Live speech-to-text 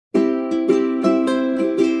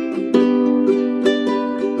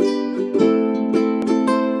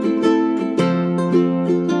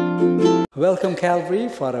Welcome, Calvary,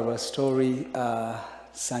 for our story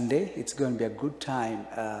Sunday. It's going to be a good time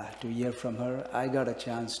to hear from her. I got a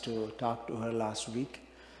chance to talk to her last week.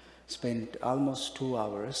 Spent almost 2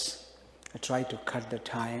 hours. I tried to cut the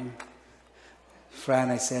time. Fran,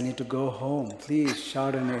 I said, I need to go home. Please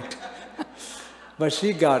shorten it. But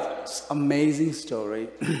she got amazing story.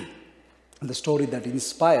 The story that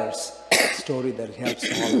inspires, story that helps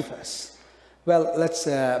all of us. Well, let's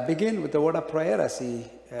begin with the word of prayer as he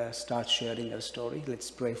start sharing her story.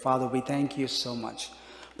 Let's pray. Father, we thank you so much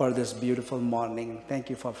for this beautiful morning. Thank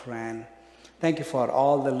you for Fran. Thank you for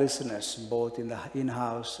all the listeners, both in the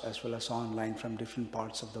in-house as well as online from different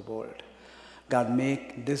parts of the world. God,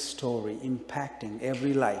 make this story impacting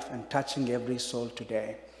every life and touching every soul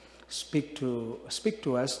today. Speak to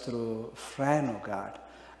us through Fran, oh God,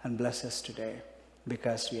 and bless us today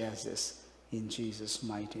because we ask this in Jesus'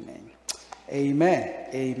 mighty name. Amen.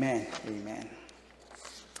 Amen. Amen.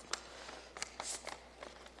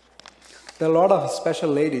 There are a lot of special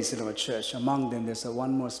ladies in our church. Among them, there's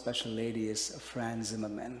one more special lady is Fran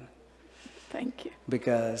Zimmermen. Thank you.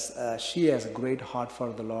 Because she has a great heart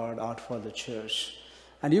for the Lord, heart for the church.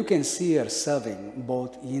 And you can see her serving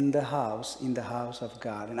both in the house of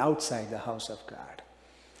God, and outside the house of God.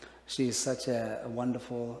 She is such a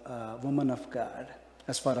wonderful woman of God,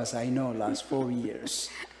 as far as I know, last 4 years.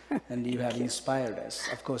 And you have inspired us.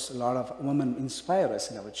 Of course, a lot of women inspire us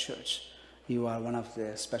in our church. You are one of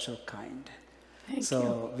the special kind. Thank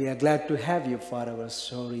you. We are glad to have you for our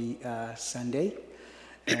story Sunday.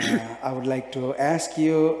 I would like to ask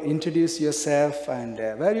you, introduce yourself and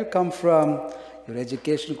where you come from, your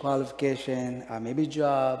education qualification, maybe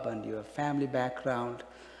job, and your family background.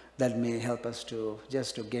 That may help us to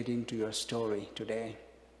get into your story today.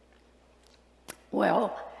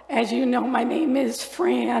 Well, as you know, my name is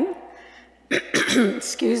Fran.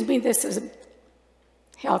 Excuse me, this is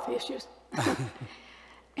health issues.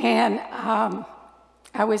 And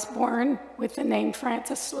I was born with the name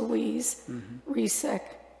Frances Louise Resek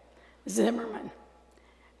Zimmerman.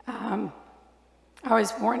 I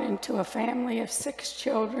was born into a family of 6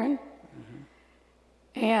 children.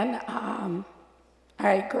 And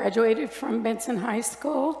I graduated from Benson High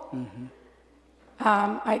School.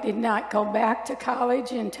 I did not go back to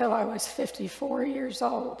college until I was 54 years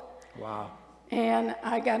old. Wow. And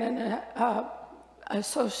I got an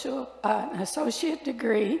associate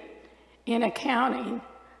degree in accounting,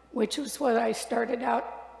 which was what I started out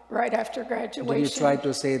right after graduation. Did you try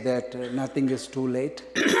to say that nothing is too late?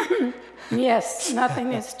 Yes,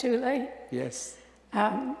 nothing is too late. Yes.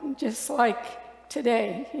 Just like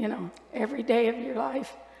today, you know, every day of your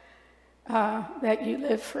life that you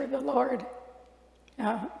live for the Lord,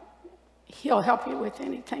 He'll help you with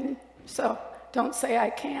anything. So don't say I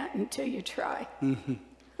can't until you try.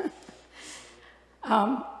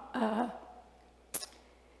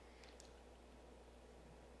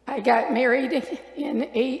 I got married in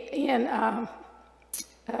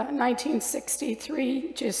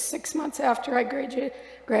 1963, just 6 months after I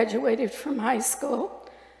graduated from high school,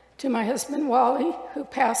 to my husband Wally, who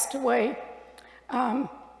passed away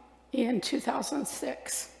in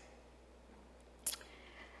 2006.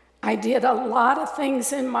 I did a lot of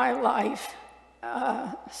things in my life,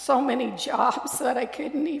 so many jobs that I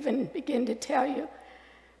couldn't even begin to tell you.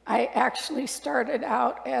 I actually started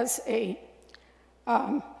out as a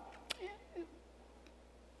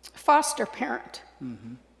foster parent.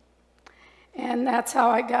 And that's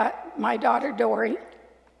how I got my daughter Dory,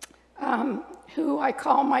 who I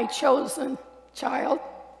call my chosen child.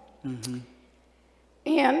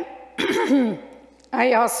 And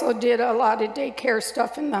I also did a lot of daycare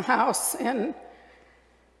stuff in the house, and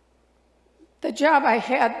the job I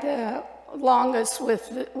had the longest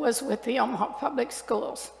was with the Omaha Public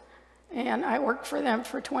Schools, and I worked for them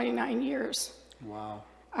for 29 years. Wow.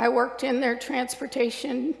 I worked in their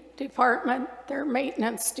transportation department, their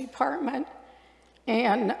maintenance department,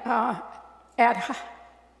 and at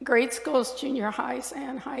grade schools, junior highs,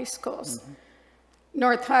 and high schools.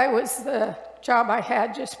 North High was the job I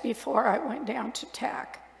had just before I went down to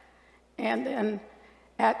TAC. And then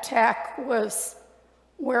at TAC was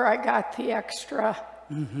where I got the extra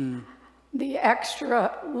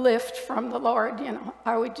lift from the Lord. You know,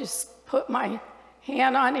 I would just put my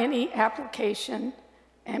hand on any application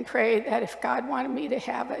and pray that if God wanted me to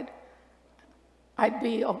have it, I'd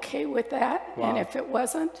be okay with that. Wow. And if it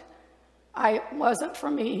wasn't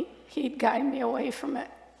for me, He'd guide me away from it.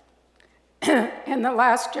 And the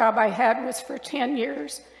last job I had was for 10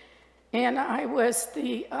 years, and I was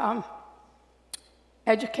the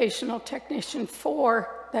educational technician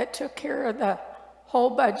 4 that took care of the whole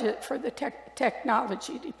budget for the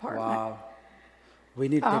technology department. Wow. We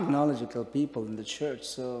need technological people in the church,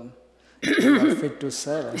 so they're fit to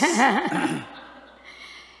serve us.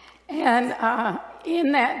 And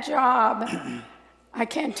in that job, I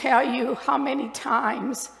can't tell you how many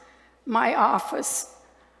times my office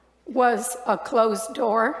was a closed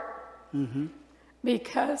door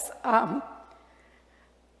because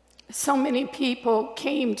so many people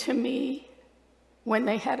came to me when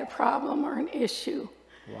they had a problem or an issue.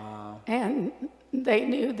 Wow. And they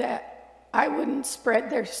knew that I wouldn't spread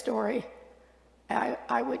their story.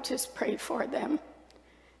 I would just pray for them.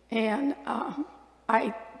 And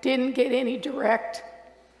I didn't get any direct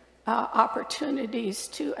opportunities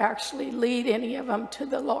to actually lead any of them to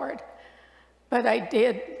the Lord. But I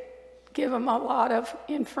did give them a lot of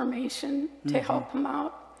information to help them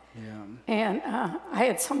out. Yeah. And I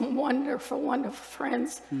had some wonderful, wonderful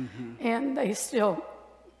friends, and they still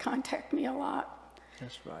contact me a lot.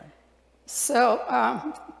 That's right. So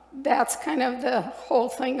that's kind of the whole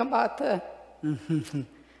thing about the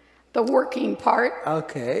working part.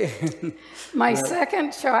 Okay. My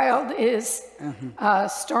second child is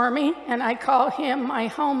Stormy, and I call him my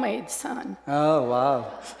homemade son. Oh,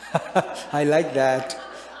 wow. I like that.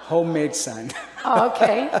 Homemade son.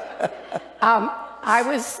 Okay. I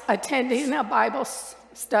was attending a Bible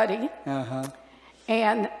study,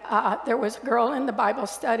 and there was a girl in the Bible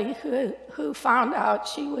study who found out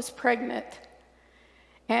she was pregnant,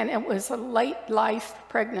 and it was a late life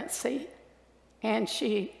pregnancy, and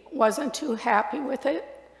she wasn't too happy with it,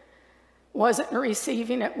 wasn't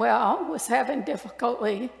receiving it well, was having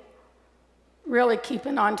difficulty really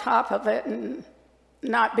keeping on top of it and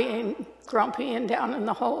not being grumpy and down in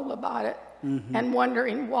the hole about it. And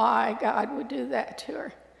wondering why God would do that to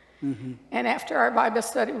her. And after our Bible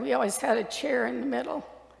study, we always had a chair in the middle.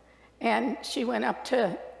 And she went up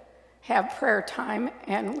to have prayer time,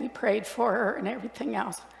 and we prayed for her and everything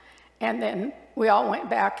else. And then we all went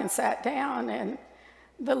back and sat down, and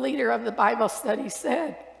the leader of the Bible study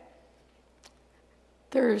said,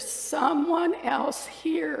 "There's someone else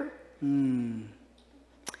here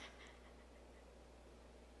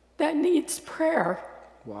that needs prayer."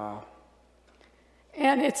 Wow.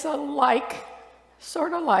 And it's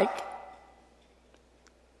sort of like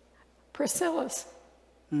Priscilla's.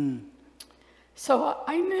 So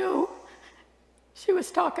I knew she was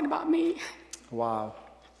talking about me. Wow.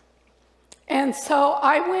 And so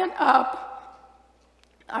I went up,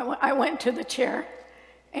 I went to the chair,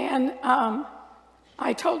 and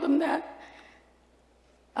I told him that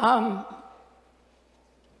I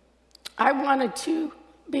wanted to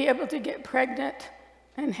be able to get pregnant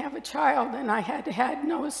and have a child, and I had had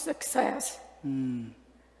no success.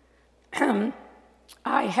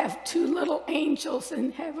 I have 2 little angels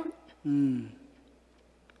in heaven.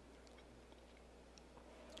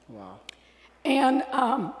 Wow. And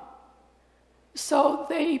so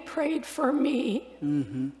they prayed for me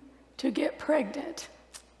to get pregnant.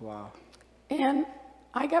 Wow. And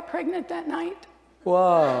I got pregnant that night.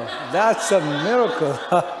 Wow, that's a miracle.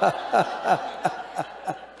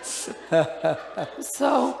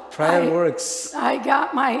 So Prayer works. I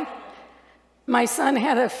got my son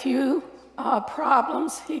had a few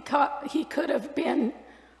problems. He could have been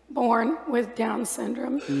born with Down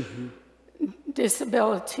syndrome,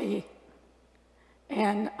 disability,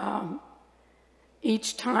 and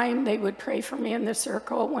each time they would pray for me in the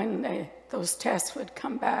circle when those tests would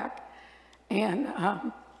come back. And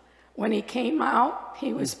when he came out,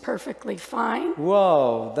 he was perfectly fine.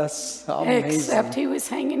 Wow, that's amazing. Except he was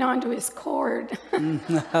hanging on to his cord.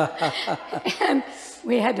 And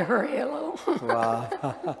we had to hurry a little. Wow.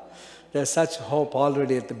 There's such hope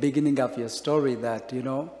already at the beginning of your story that,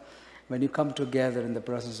 when you come together in the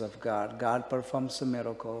presence of God, God performs a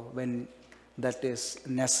miracle when that is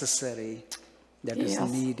necessary, that is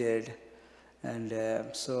needed. And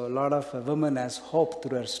so a lot of women has hope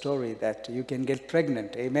through her story that you can get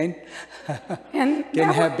pregnant. Amen? And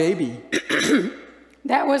can have baby.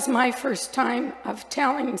 That was my first time of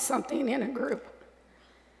telling something in a group.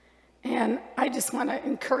 And I just want to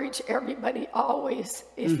encourage everybody always,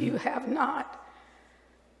 if you have not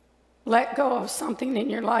let go of something in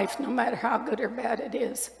your life, no matter how good or bad it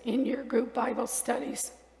is, in your group Bible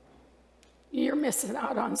studies, you're missing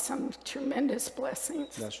out on some tremendous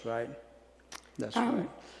blessings. That's right. That's right.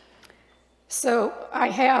 So I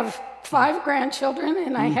have 5 grandchildren,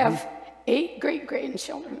 and I have 8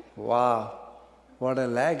 great-grandchildren. Wow. What a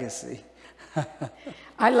legacy.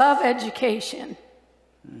 I love education.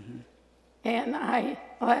 And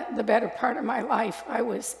the better part of my life, I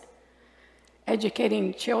was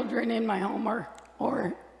educating children in my home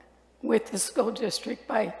or with the school district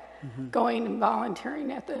by going and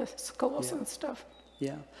volunteering at the schools and stuff.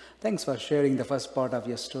 Yeah. Thanks for sharing the first part of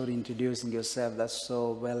your story, introducing yourself. That's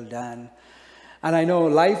so well done. And I know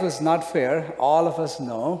life is not fair. All of us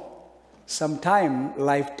know. Sometimes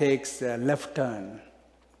life takes a left turn.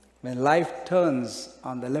 When life turns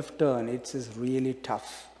on the left turn, it is really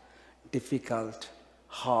tough, difficult,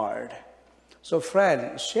 hard. So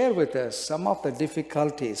Fran, share with us some of the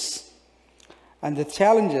difficulties and the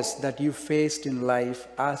challenges that you faced in life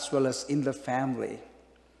as well as in the family.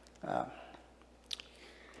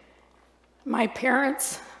 My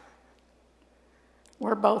parents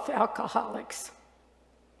were both alcoholics.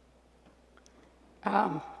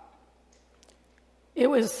 It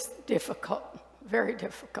was difficult, very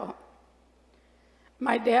difficult.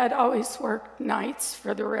 My dad always worked nights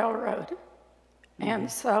for the railroad, and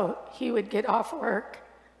so he would get off work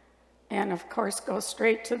and, of course, go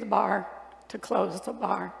straight to the bar to close the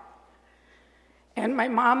bar. And my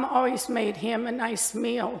mom always made him a nice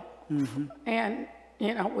meal, and,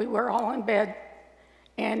 you know, we were all in bed,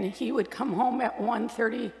 and he would come home at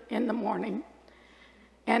 1:30 in the morning.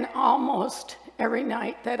 And almost every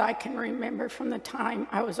night that I can remember from the time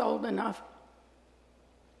I was old enough,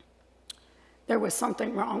 there was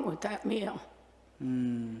something wrong with that meal.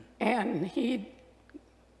 And he'd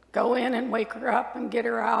go in and wake her up and get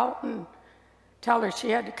her out and tell her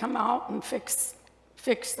she had to come out and fix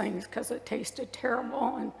things because it tasted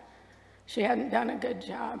terrible and she hadn't done a good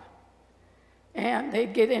job. And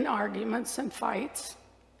they'd get in arguments and fights,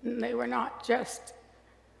 and they were not just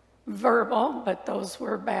verbal, but those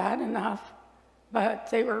were bad enough, but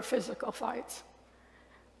they were physical fights.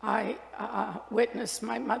 I witnessed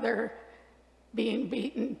my mother being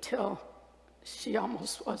beaten till she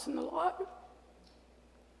almost wasn't alive.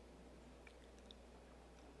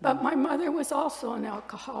 But my mother was also an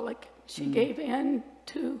alcoholic. She gave in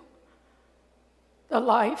to the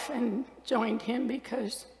life and joined him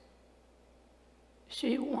because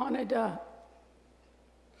she wanted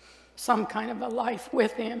some kind of a life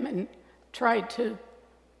with him and tried to,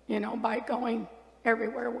 you know, by going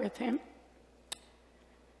everywhere with him.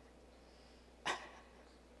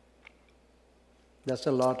 That's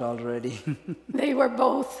a lot already. They were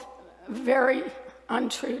both very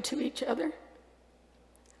untrue to each other.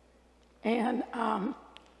 And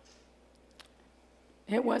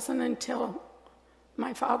it wasn't until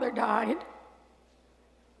my father died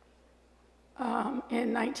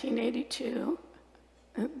in 1982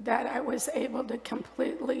 that I was able to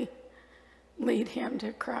completely lead him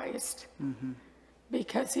to Christ.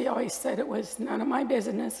 Because he always said it was none of my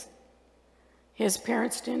business. His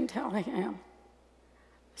parents didn't tell him.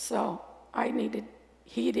 So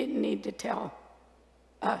he didn't need to tell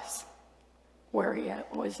us where he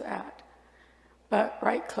was at. But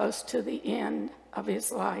right close to the end of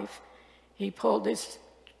his life, he pulled his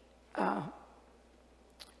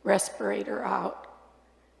respirator out,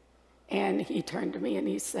 and he turned to me and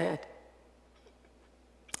he said,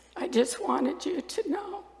 "I just wanted you to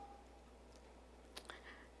know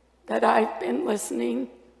that I've been listening,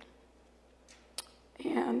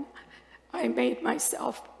 and I made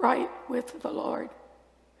myself right with the Lord.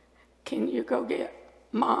 Can you go get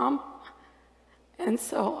Mom?" And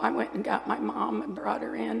so I went and got my mom and brought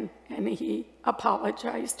her in, and he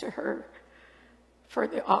apologized to her for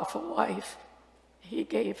the awful life he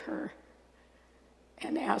gave her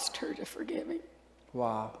and asked her to forgive him.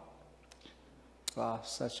 Wow. Wow,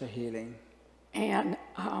 such a healing. And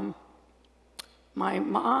my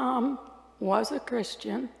mom was a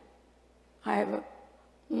Christian. I have a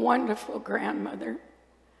wonderful grandmother.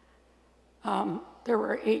 There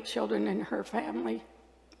were 8 children in her family,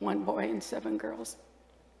 1 boy and 7 girls.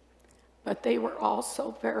 But they were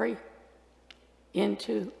also very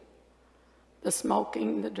into the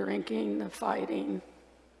smoking, the drinking, the fighting.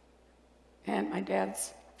 And my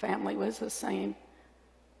dad's family was the same.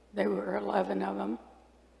 There were 11 of them,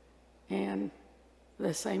 and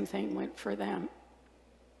the same thing went for them.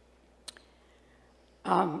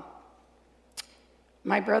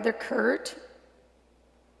 My brother Kurt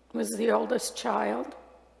was the oldest child,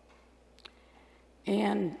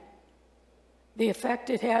 and the effect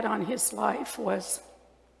it had on his life was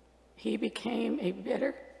he became a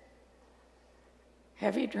bitter,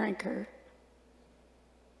 heavy drinker,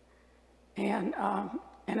 and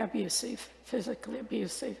abusive, physically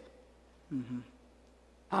abusive.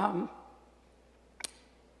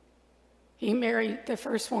 He married the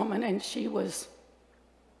first woman, and she was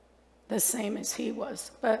the same as he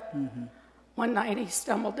was. But one night he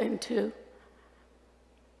stumbled into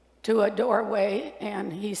a doorway,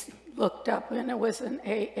 and he looked up, and it was an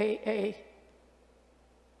AAA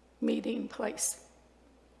meeting place.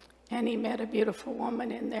 and he met a beautiful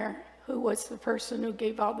woman in there who was the person who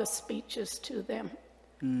gave all the speeches to them.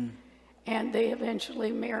 And they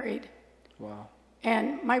eventually married. Wow.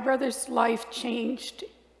 And my brother's life changed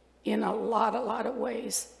in a lot of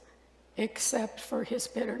ways, except for his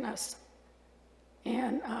bitterness.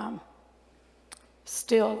 And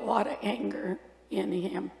still a lot of anger in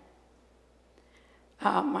him.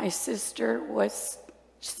 My sister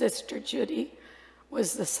Judy,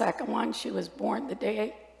 was the second one. She was born the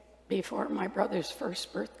day before my brother's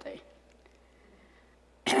first birthday.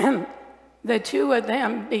 The two of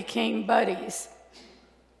them became buddies,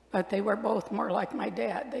 but they were both more like my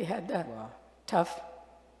dad. They had the tough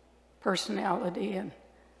personality and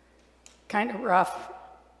kind of rough.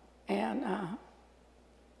 And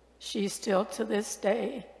she still, to this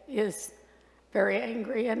day, is very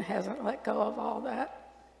angry and hasn't let go of all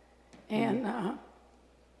that. And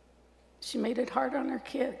she made it hard on her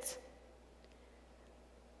kids.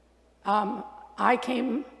 I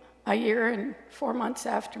came a year and 4 months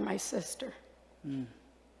after my sister.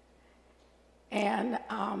 And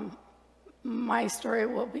my story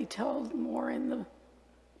will be told more in the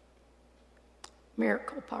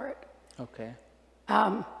miracle part. Okay.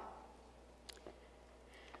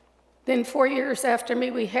 Then 4 years after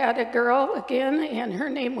me, we had a girl again, and her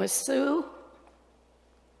name was Sue.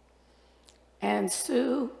 And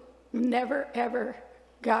Sue never, ever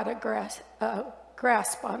got a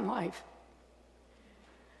grasp on life.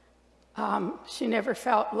 She never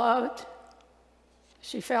felt loved.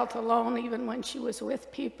 She felt alone even when she was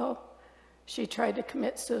with people. She tried to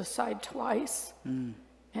commit suicide twice. And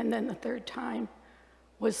then the third time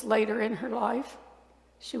was later in her life.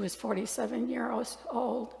 She was 47 years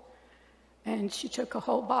old. And she took a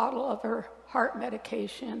whole bottle of her heart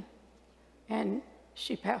medication. And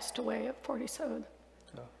she passed away at 47.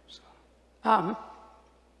 The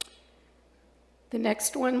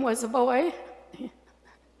next one was a boy.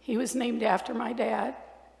 He was named after my dad.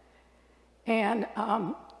 And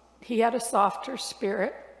he had a softer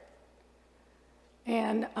spirit.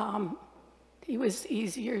 And he was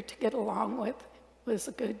easier to get along with. Was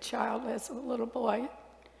a good child as a little boy.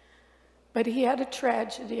 But he had a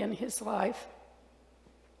tragedy in his life.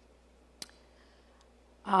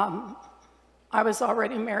 I was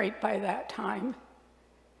already married by that time.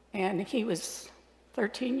 And he was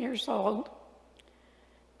 13 years old.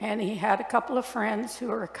 And he had a couple of friends who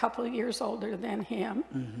were a couple of years older than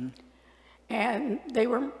him. And they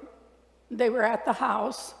were at the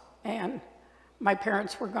house, and my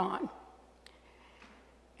parents were gone.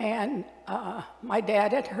 And my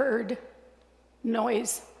dad had heard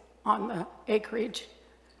noise on the acreage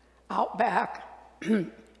out back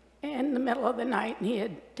in the middle of the night, and he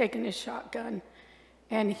had taken his shotgun,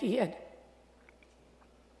 and he had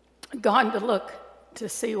gone to look to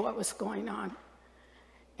see what was going on.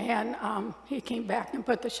 And he came back and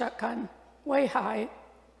put the shotgun way high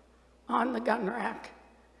on the gun rack.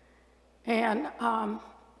 And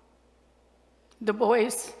the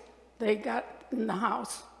boys, they got in the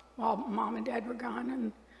house while Mom and Dad were gone,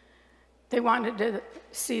 and they wanted to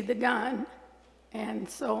see the gun. And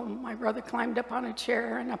so my brother climbed up on a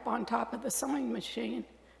chair and up on top of the sewing machine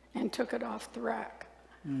and took it off the rack.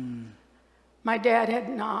 My dad had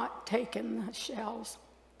not taken the shells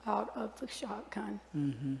out of the shotgun.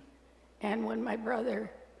 And when my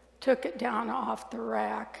brother took it down off the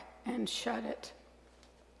rack and shut it,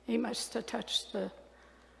 he must have touched the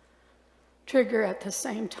trigger at the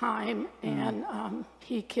same time, and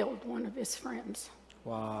he killed one of his friends.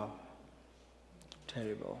 Wow.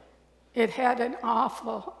 Terrible. It had an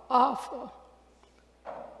awful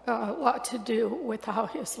lot to do with how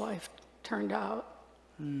his life turned out.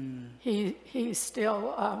 He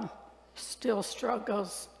still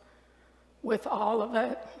struggles with all of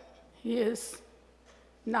it. He is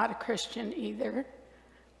not a Christian either.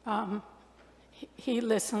 He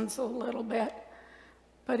listens a little bit,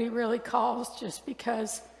 but he really calls just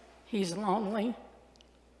because he's lonely.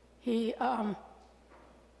 He got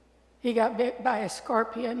bit by a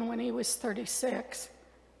scorpion when he was 36,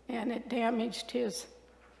 and it damaged his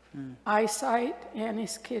eyesight and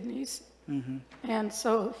his kidneys. And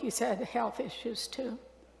so he's had health issues too.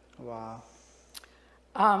 Wow.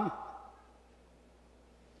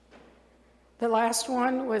 The last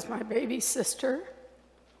one was my baby sister.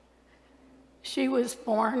 She was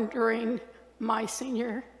born during my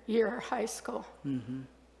senior year of high school.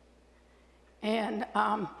 And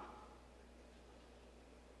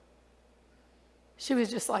she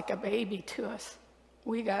was just like a baby to us.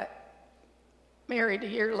 We got married a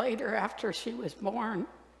year later after she was born.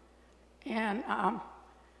 And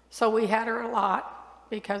so we had her a lot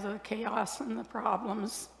because of the chaos and the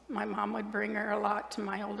problems My mom would bring her a lot to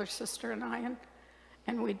my older sister and I,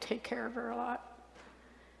 and we'd take care of her a lot.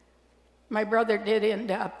 My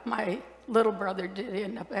little brother did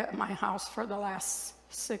end up at my house for the last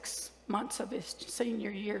 6 months of his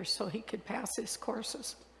senior year so he could pass his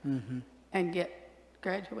courses and get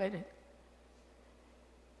graduated.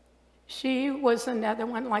 She was another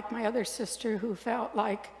one, like my other sister, who felt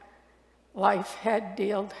like life had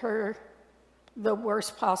dealt her the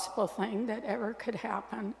worst possible thing that ever could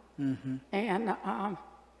happen. And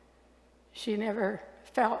she never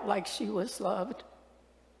felt like she was loved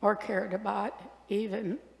or cared about,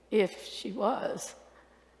 even if she was.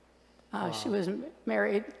 She was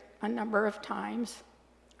married a number of times,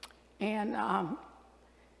 and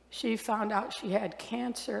she found out she had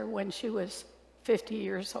cancer when she was 50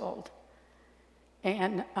 years old.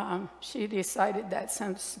 And she decided that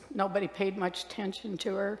since nobody paid much attention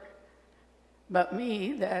to her but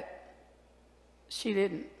me, that she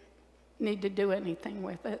didn't need to do anything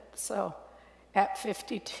with it. So at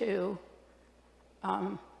 52,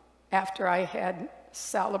 after I had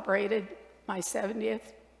celebrated my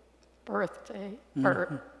 70th birthday,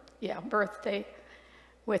 birthday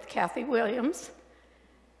with Kathy Williams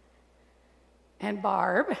and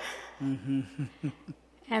Barb and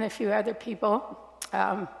a few other people,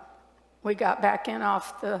 we got back in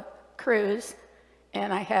off the cruise,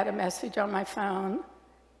 and I had a message on my phone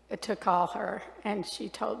to call her, and she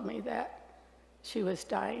told me that she was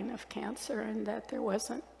dying of cancer and that there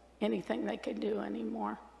wasn't anything they could do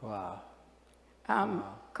anymore. Wow.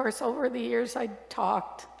 Of course, over the years, I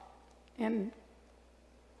talked and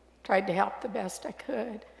tried to help the best I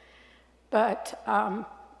could. But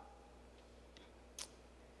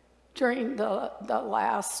during the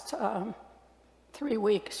last 3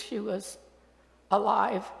 weeks she was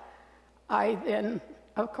alive, I then,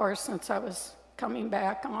 of course, since I was coming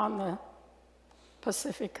back on the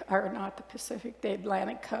Pacific, or not the Pacific, the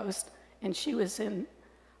Atlantic coast, and she was in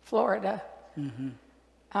Florida,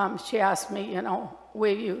 she asked me,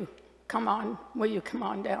 will you come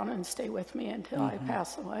on down and stay with me until I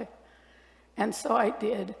pass away? And so I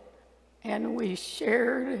did. And we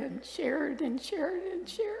shared and shared and shared and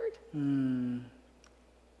shared.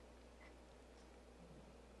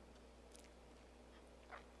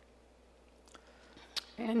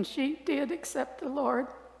 And she did accept the Lord.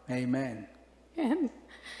 Amen. And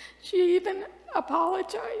she even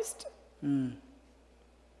apologized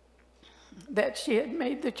that she had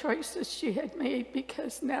made the choices she had made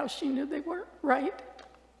because now she knew they weren't right.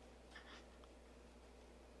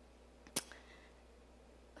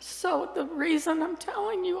 So the reason I'm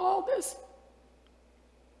telling you all this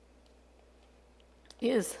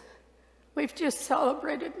is we've just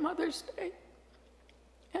celebrated Mother's Day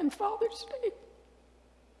and Father's Day.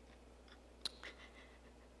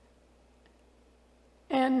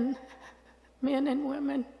 And men and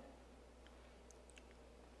women,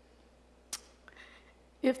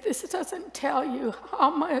 if this doesn't tell you how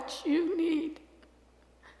much you need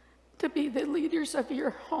to be the leaders of your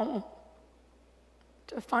home,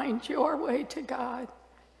 to find your way to God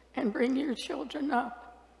and bring your children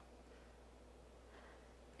up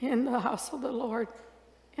in the house of the Lord.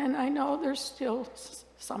 And I know there's still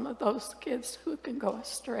some of those kids who can go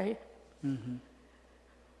astray.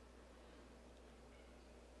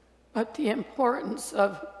 But the importance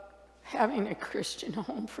of having a Christian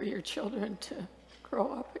home for your children to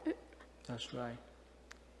grow up in. That's right.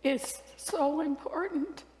 It's so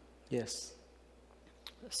important. Yes.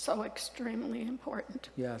 So extremely important.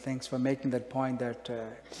 Yeah, thanks for making that point that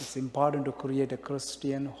it's important to create a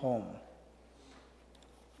Christian home.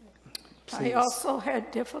 I also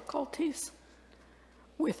had difficulties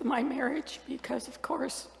with my marriage because, of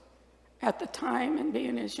course, at the time, and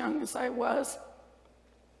being as young as I was,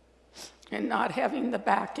 and not having the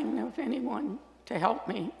backing of anyone to help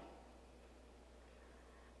me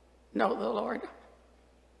know the Lord,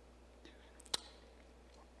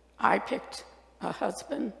 I picked a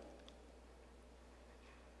husband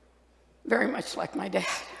very much like my dad.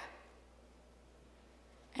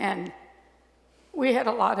 And we had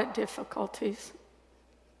a lot of difficulties.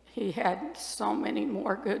 He had so many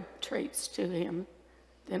more good traits to him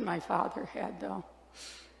than my father had, though.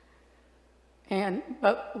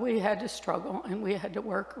 But we had to struggle, and we had to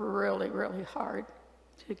work really, really hard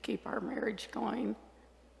to keep our marriage going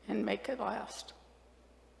and make it last.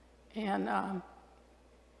 And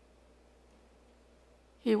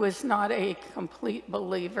he was not a complete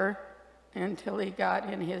believer until he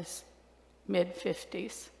got in his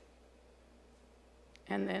mid-50s.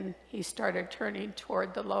 And then he started turning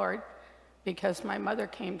toward the Lord because my mother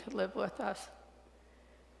came to live with us.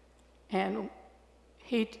 And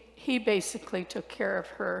he basically took care of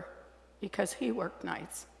her because he worked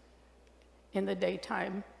nights in the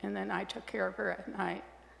daytime, and then I took care of her at night.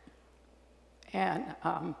 And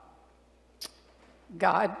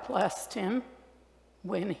God blessed him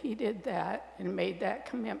when he did that and made that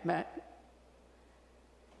commitment.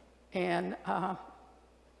 And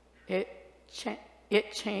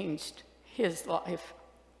it changed his life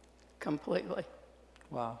completely.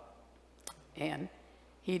 Wow. And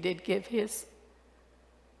he did give his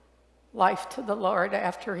life to the Lord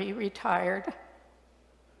after he retired.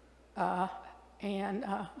 And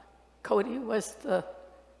Cody was the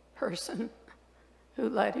person who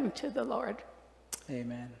led him to the Lord.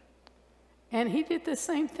 Amen. And he did the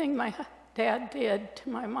same thing my dad did to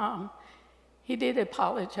my mom. He did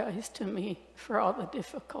apologize to me for all the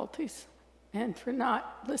difficulties and for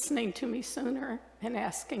not listening to me sooner and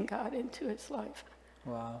asking God into his life.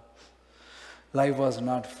 Wow. Life was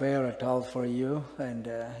not fair at all for you, and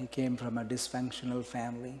you came from a dysfunctional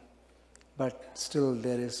family. But still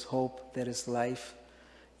there is hope, there is life.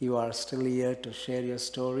 You are still here to share your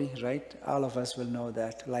story, right? All of us will know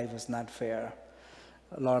that life is not fair.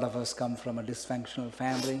 A lot of us come from a dysfunctional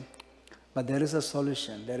family, but there is a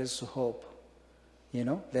solution, there is hope. You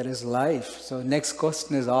know, there is life. So next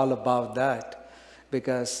question is all about that,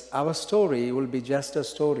 because our story will be just a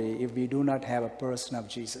story if we do not have a person of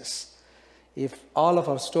Jesus. If all of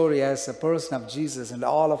our story has a person of Jesus, and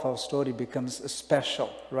all of our story becomes special,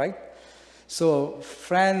 right? So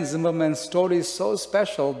Fran Zimmermen's story is so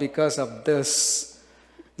special because of this.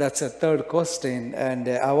 That's a third question, and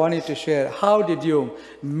I want you to share, how did you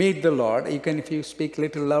meet the Lord? You can, if you speak a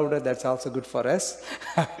little louder, that's also good for us.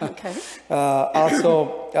 Okay.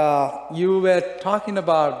 Also, you were talking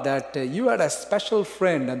about that you had a special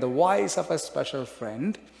friend and the voice of a special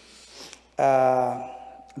friend.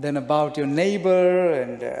 Then about your neighbor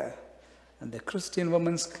and the Christian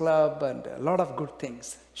Women's Club and a lot of good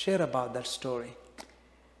things. Share about that story.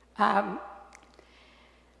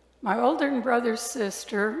 My older brother's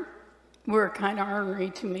sister were kind of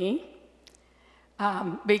ornery to me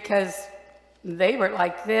because they were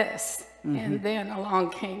like this. Mm-hmm. And then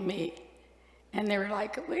along came me. And they were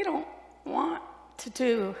like, we don't want to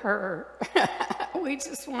do her. We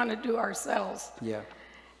just want to do ourselves. Yeah.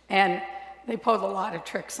 And they pulled a lot of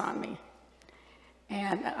tricks on me.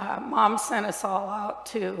 And Mom sent us all out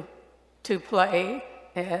to play.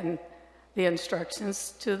 And the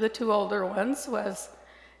instructions to the two older ones was,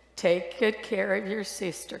 take good care of your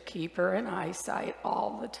sister. Keep her in eyesight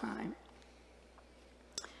all the time.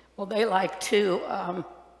 Well, they like to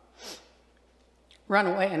run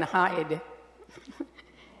away and hide.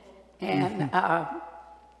 And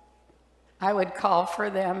I would call for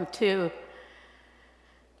them to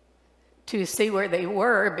see where they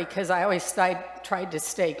were, because I always tried to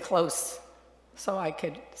stay close so I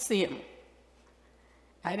could see them.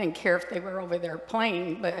 I didn't care if they were over there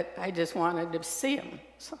playing, but I just wanted to see them.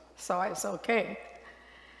 So I was okay.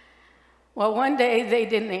 Well, one day they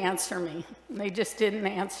didn't answer me. They just didn't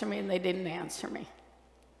answer me, and they didn't answer me.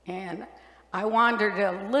 And I wandered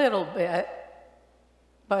a little bit,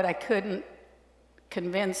 but I couldn't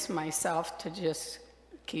convince myself to just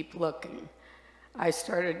keep looking. I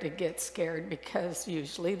started to get scared because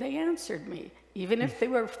usually they answered me. Even if they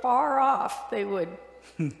were far off, they would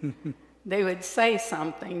say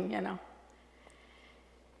something, you know.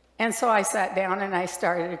 And so I sat down and I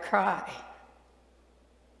started to cry.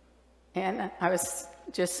 And I was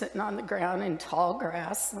just sitting on the ground in tall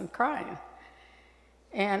grass and crying.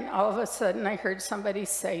 And all of a sudden I heard somebody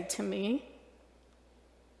say to me,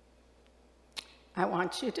 I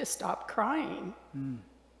want you to stop crying. Mm.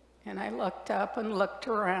 And I looked up and looked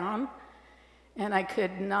around, and I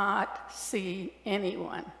could not see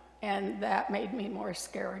anyone. And that made me more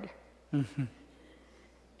scared. Mm-hmm.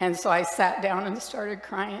 And so I sat down and started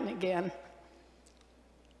crying again.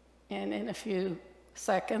 And in a few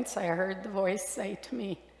seconds, I heard the voice say to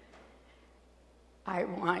me, I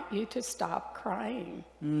want you to stop crying.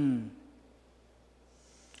 Mm.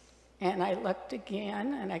 And I looked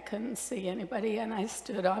again, and I couldn't see anybody, and I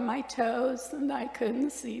stood on my toes, and I couldn't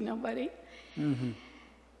see nobody. Mm-hmm.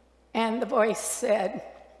 And the voice said,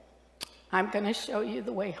 I'm going to show you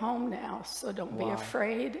the way home now, so don't be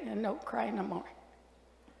afraid and don't cry no more.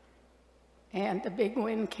 And the big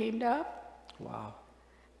wind came up. Wow.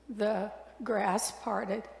 The grass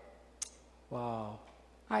parted. Wow.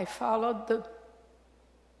 I followed the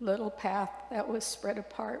little path that was spread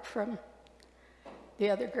apart from the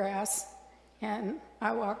other grass, and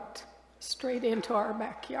I walked straight into our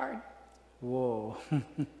backyard. Whoa.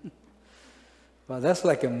 Well, that's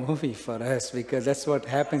like a movie for us, because that's what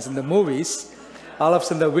happens in the movies. All of a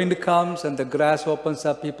sudden the wind comes and the grass opens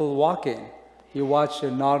up, people walking. You watch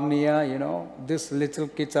Narnia, you know, these little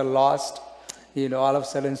kids are lost. You know, all of a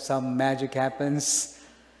sudden some magic happens.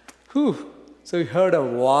 Whew. So you heard a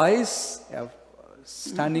voice, a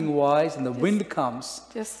stunning voice, and the wind comes.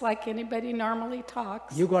 Just like anybody normally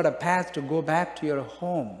talks. You got a path to go back to your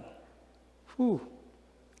home. Whew.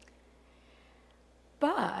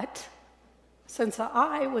 But since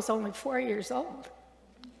I was only 4 years old,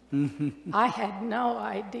 I had no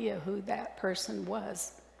idea who that person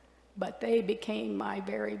was, but they became my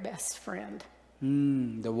very best friend.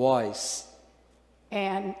 The voice.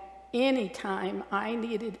 And anytime I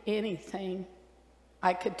needed anything,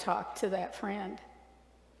 I could talk to that friend,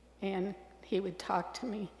 and he would talk to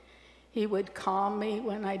me. He would calm me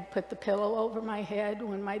when I'd put the pillow over my head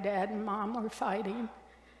when my dad and mom were fighting,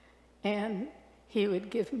 and he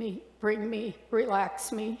would bring me,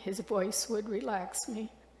 relax me. His voice would relax me.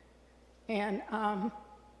 And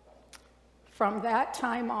from that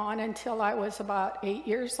time on until I was about 8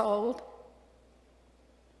 years old,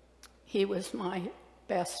 he was my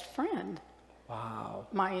best friend. Wow.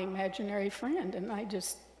 My imaginary friend, and I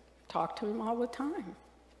just talked to him all the time.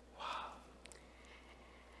 Wow.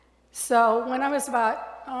 So when I was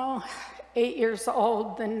about 8 years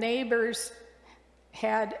old, the neighbors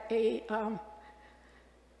had we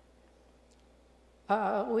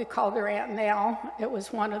called her Aunt Nell. It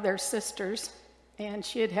was one of their sisters, and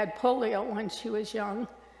she had had polio when she was young.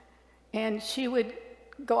 And she would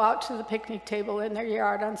go out to the picnic table in their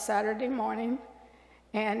yard on Saturday morning,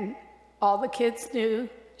 and all the kids knew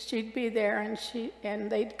she'd be there, and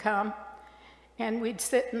they'd come, and we'd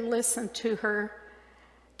sit and listen to her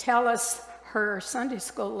tell us her Sunday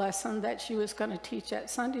school lesson that she was going to teach at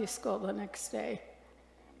Sunday school the next day.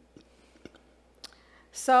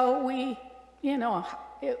 So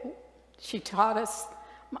she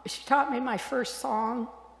taught me my first song,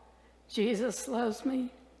 Jesus Loves Me.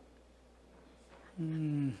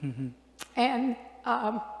 And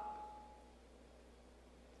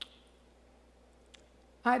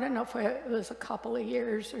I don't know if it was a couple of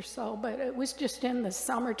years or so, but it was just in the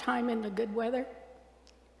summertime in the good weather.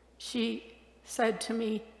 She said to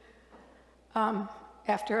me,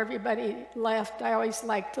 after everybody left, I always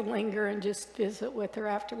liked to linger and just visit with her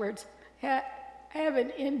afterwards. I have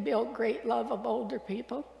an inbuilt great love of older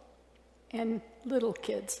people and little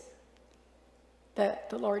kids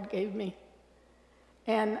that the Lord gave me.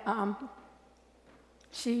 And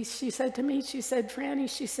she said to me, she said, Franny,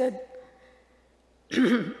 she said,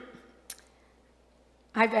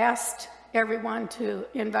 I've asked everyone to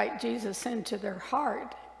invite Jesus into their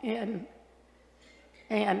heart, and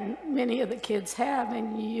many of the kids have,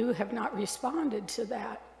 and you have not responded to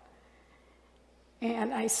that.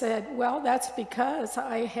 And I said, well, that's because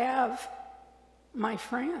I have my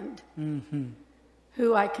friend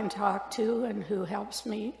who I can talk to and who helps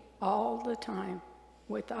me all the time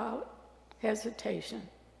without hesitation.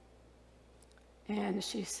 And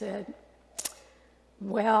she said,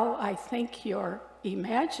 well, I think your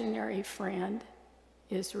imaginary friend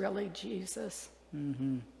is really Jesus.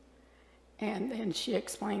 And then she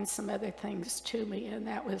explained some other things to me, and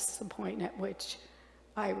that was the point at which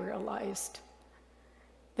I realized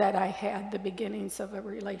that I had the beginnings of a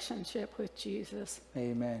relationship with Jesus.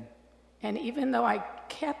 Amen. And even though I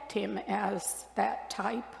kept him as that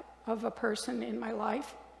type of a person in my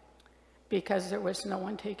life, because there was no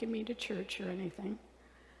one taking me to church or anything,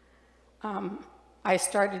 I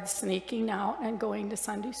started sneaking out and going to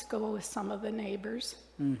Sunday school with some of the neighbors.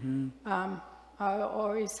 I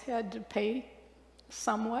always had to pay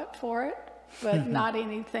somewhat for it, but not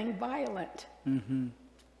anything violent.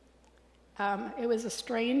 It was a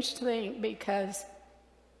strange thing because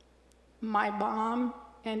my mom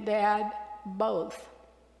and dad both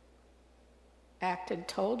acted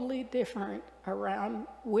totally different around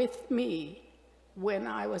with me when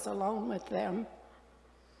I was alone with them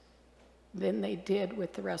than they did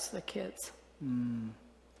with the rest of the kids.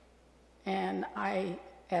 And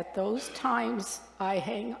at those times, I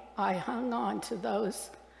hung on to those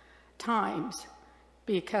times,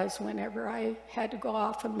 because whenever I had to go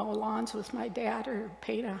off and mow lawns with my dad or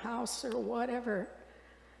paint a house or whatever,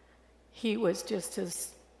 he was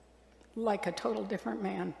just like a total different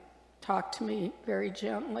man. Talked to me very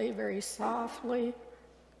gently, very softly,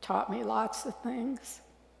 taught me lots of things.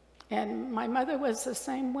 And my mother was the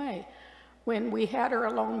same way. When we had her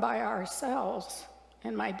alone by ourselves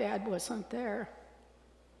and my dad wasn't there,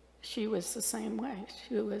 she was the same way.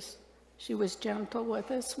 She was gentle with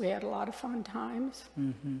us. We had a lot of fun times.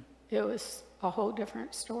 It was a whole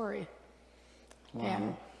different story. Wow.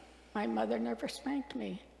 And my mother never spanked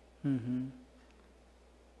me.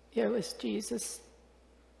 it was Jesus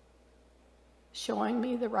showing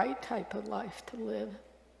me the right type of life to live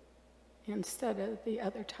instead of the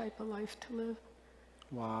other type of life to live.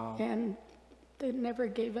 Wow. And they never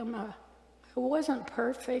gave him I wasn't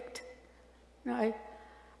perfect. I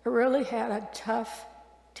really had a tough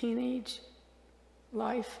teenage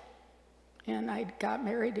life, and I got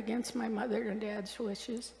married against my mother and dad's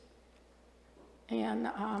wishes, and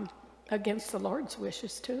against the Lord's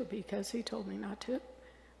wishes too, because he told me not to.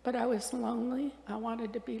 But I was lonely. I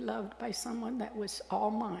wanted to be loved by someone that was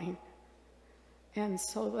all mine, and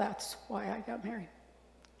so that's why I got married.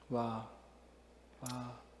 Wow.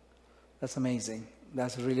 Wow. That's amazing.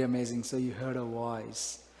 That's really amazing. So you heard a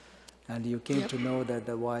voice, and you came to know that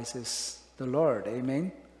the voice is the Lord.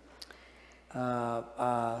 Amen.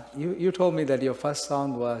 You told me that your first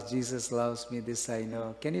song was "Jesus Loves Me, This I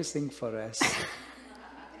Know." Can you sing for us,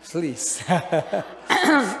 please?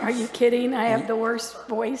 Are you kidding? I have the worst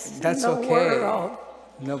voice That's in the world.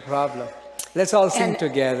 No problem. Let's all sing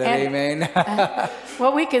together. Amen.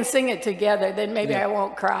 Well, we can sing it together. Then maybe I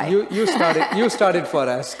won't cry. You started for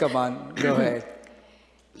us. Come on, go ahead.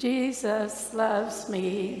 Jesus loves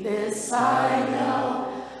me, this I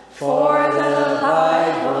know, for the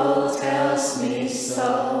Bible tells me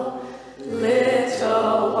so.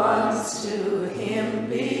 Little ones to him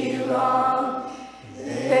belong.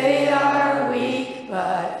 They are weak,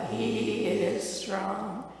 but he is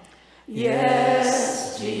strong.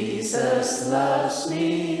 Yes, Jesus loves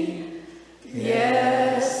me.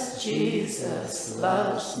 Yes, Jesus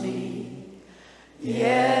loves me.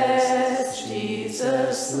 Yes,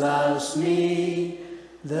 Jesus loves me.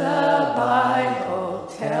 The Bible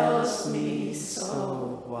tells me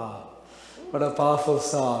so. Wow. What a powerful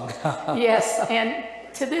song. Yes, and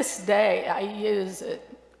to this day, I use it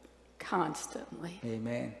constantly.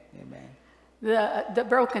 Amen. Amen. The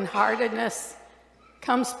brokenheartedness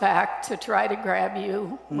comes back to try to grab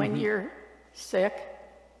you when you're sick,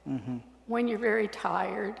 when you're very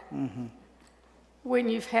tired, when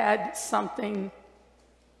you've had something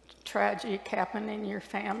tragic happen in your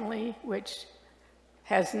family, which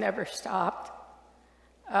has never stopped.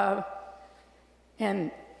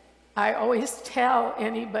 And I always tell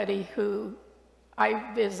anybody who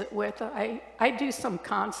I visit with, I do some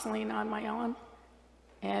counseling on my own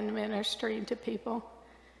and ministering to people.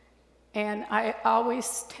 And I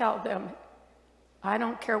always tell them, I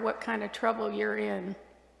don't care what kind of trouble you're in,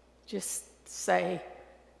 just say,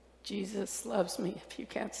 Jesus loves me, if you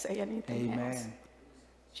can't say anything else.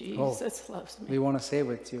 Jesus loves me. We want to say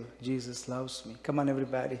with you, Jesus loves me. Come on,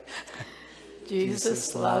 everybody.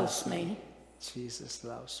 Jesus loves me. Jesus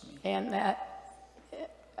loves me. And that,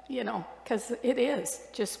 because it is.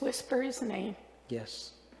 Just whisper his name.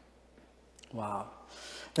 Yes. Wow.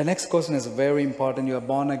 The next question is very important. You are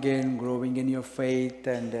born again, growing in your faith.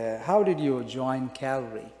 And how did you join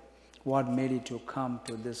Calvary? What made you to come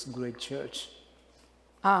to this great church?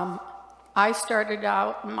 I started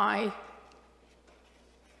out my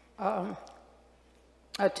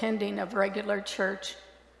attending of regular church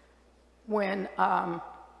when a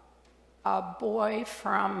boy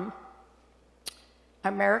from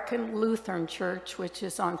American Lutheran Church, which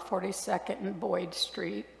is on 42nd and Boyd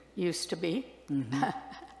Street, used to be,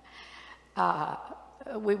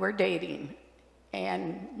 we were dating.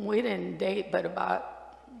 And we didn't date but about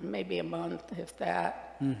maybe a month, if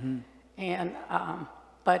that. And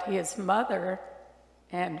but his mother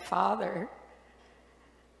and father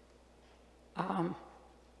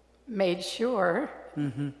made sure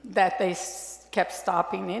that they kept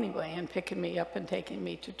stopping anyway and picking me up and taking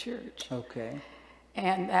me to church. Okay.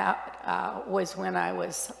 And that was when I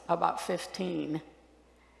was about 15.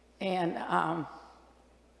 And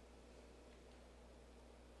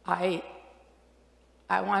I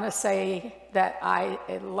want to say that I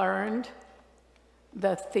learned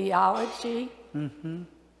the theology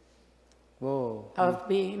of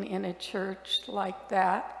being in a church like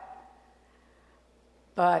that.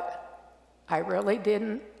 But I really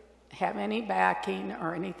didn't have any backing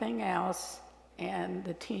or anything else, and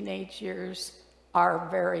the teenage years are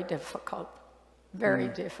very difficult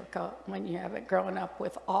when you haven't grown up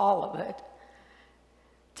with all of it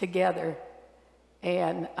together.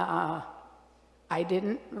 And I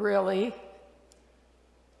didn't really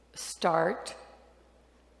start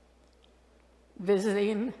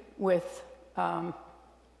visiting with the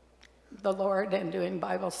Lord and doing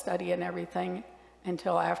Bible study and everything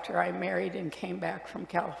until after I married and came back from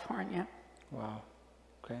California. Wow.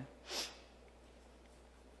 Okay.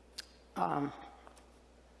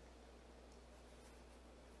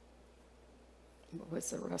 What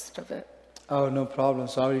was the rest of it? Oh, no problem.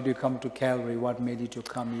 So how did you come to Calvary? What made you to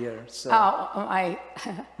come here? So. Oh,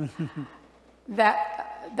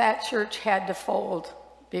 that church had to fold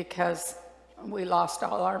because we lost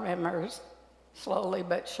all our members slowly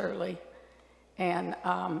but surely. And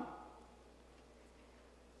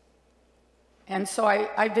so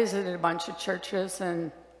I visited a bunch of churches,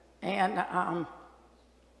 and I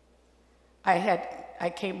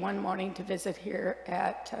came one morning to visit here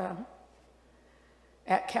at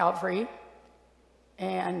Calvary,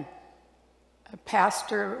 and a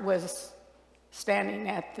pastor was standing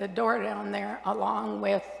at the door down there along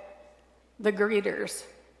with the greeters.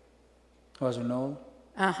 Was it Noel?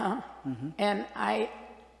 Uh-huh. Mm-hmm. And I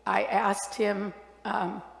asked him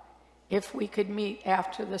if we could meet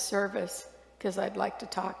after the service, because I'd like to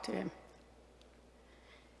talk to him.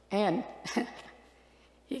 And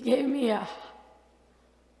he gave me a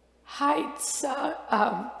hide side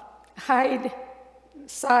hug.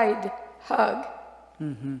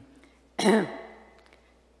 Mm-hmm.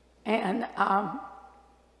 And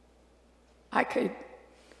I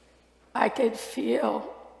could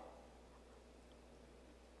feel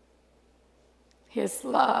his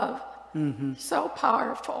love, so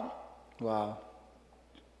powerful. Wow.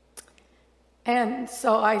 And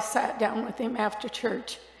so I sat down with him after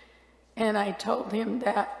church, and I told him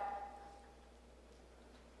that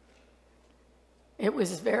it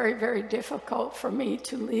was very, very difficult for me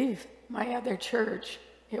to leave my other church.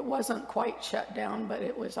 It wasn't quite shut down, but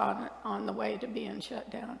it was on the way to being shut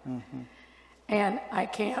down. Mm-hmm. And I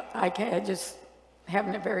just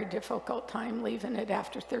having a very difficult time leaving it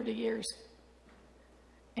after 30 years.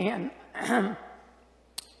 And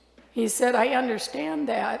he said, I understand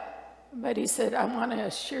that, but he said, I want to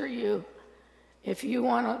assure you, if you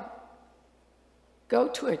want to go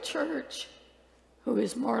to a church who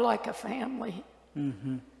is more like a family,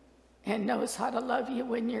 mm-hmm. and knows how to love you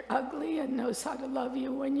when you're ugly and knows how to love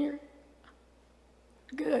you when you're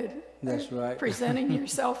good. That's right. Presenting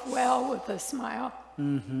yourself well with a smile.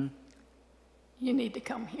 Mm-hmm. You need to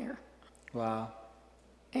come here. Wow.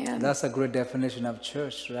 And that's a great definition of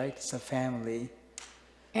church, right? It's a family.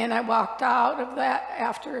 And I walked out of that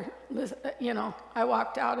after, I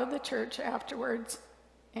walked out of the church afterwards,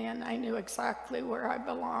 and I knew exactly where I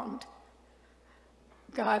belonged.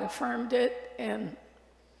 God affirmed it, and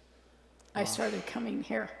I started coming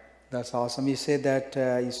here. That's awesome. You said that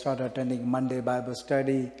you started attending Monday Bible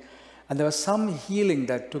study, and there was some healing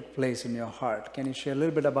that took place in your heart. Can you share a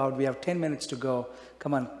little bit about, we have 10 minutes to go.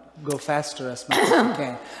 Come on, go faster as much as you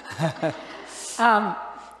can.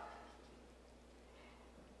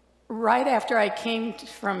 Right after I came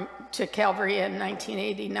to Calvary in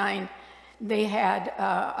 1989, they had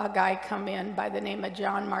a guy come in by the name of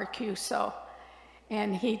John Marcuso,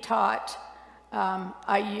 and he taught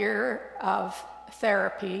a year of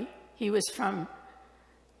therapy. He was from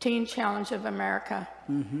Teen Challenge of America,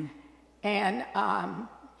 mm-hmm. and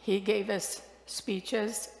he gave us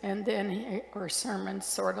speeches and then or sermons,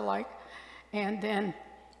 sort of like, and then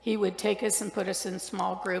he would take us and put us in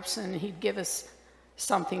small groups, and he'd give us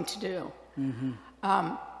something to do.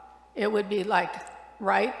 Mm-hmm. It would be like,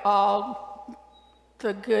 write all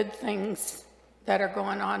the good things that are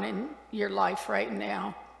going on in your life right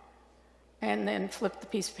now, and then flip the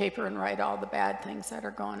piece of paper and write all the bad things that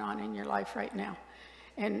are going on in your life right now.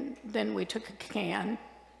 And then we took a can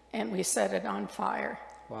and we set it on fire.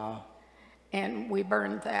 Wow. And we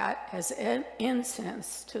burned that as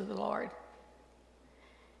incense to the Lord.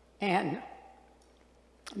 And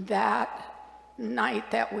that night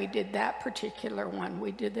that we did that particular one,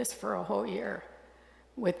 we did this for a whole year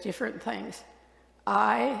with different things.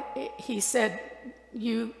 He said,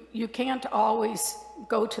 you can't always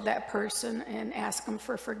go to that person and ask them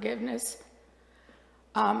for forgiveness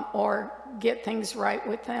or get things right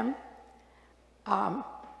with them.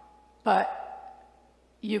 But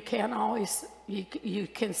you can always, you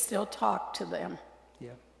can still talk to them.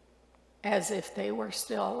 Yeah. As if they were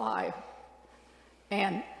still alive.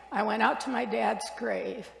 And I went out to my dad's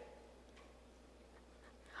grave.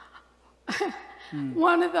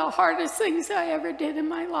 One of the hardest things I ever did in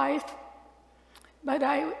my life. But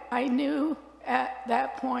I knew at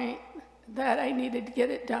that point that I needed to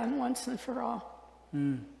get it done once and for all.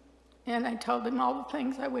 Mm. And I told him all the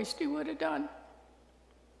things I wished he would have done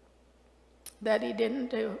that he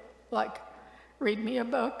didn't do, like read me a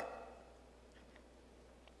book,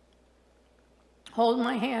 hold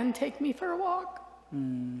my hand, take me for a walk.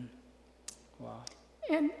 Mm. Wow.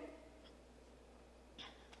 And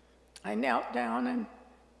I knelt down,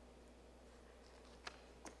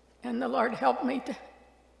 and the Lord helped me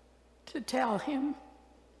to tell him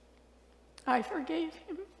I forgave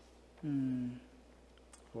him. Mm.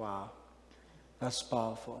 Wow. That's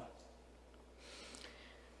powerful.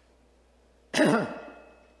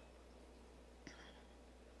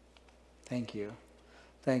 Thank you.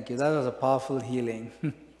 Thank you. That was a powerful healing.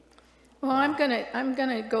 Well, I'm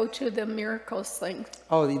gonna go to the miracles thing.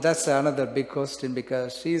 Oh, that's another big question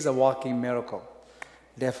because she's a walking miracle.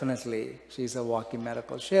 Definitely, she's a walking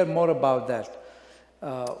miracle. Share more about that.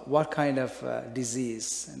 What kind of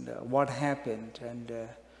disease and what happened and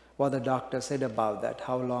what the doctor said about that,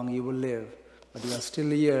 how long you will live. But you are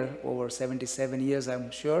still here, over 77 years, I'm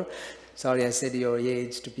sure. Sorry, I said your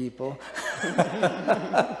age to people.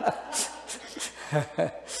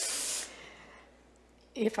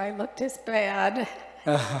 If I looked as bad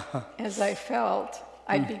as I felt,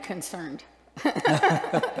 I'd be concerned.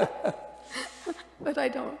 But I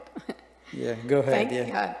don't. Yeah, go ahead.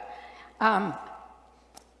 Thank God.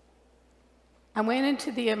 I went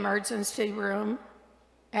into the emergency room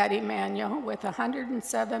at Emmanuel with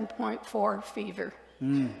 107.4 fever.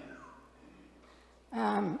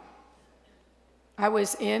 I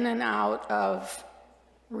was in and out of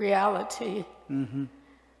reality,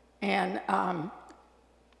 and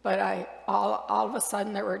but all of a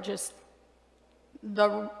sudden there were just,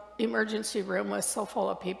 the emergency room was so full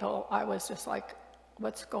of people. I was just like,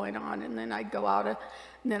 what's going on? And then I'd go out, and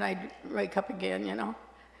then I'd wake up again, you know.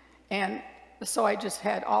 And so I just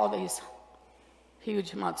had all these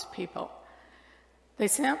huge amounts of people. They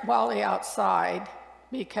sent Wally outside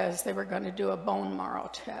because they were going to do a bone marrow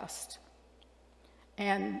test.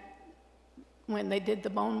 And when they did the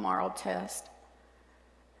bone marrow test,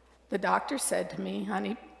 the doctor said to me,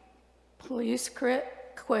 honey, please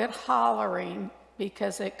quit hollering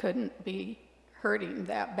because it couldn't be hurting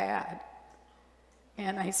that bad.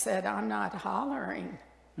 And I said, I'm not hollering.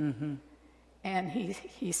 And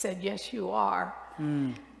he said, yes, you are.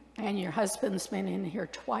 And your husband's been in here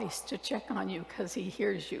twice to check on you because he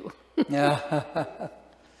hears you.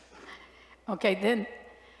 Okay, then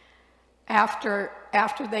after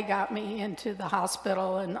they got me into the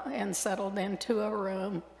hospital and settled into a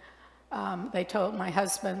room, they told my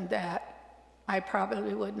husband that I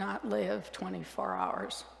probably would not live 24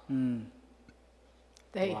 hours.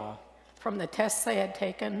 Wow. From the tests they had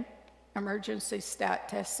taken, emergency stat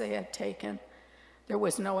tests they had taken, there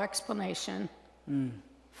was no explanation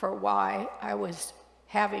for why I was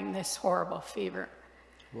having this horrible fever.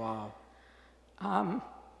 Wow. I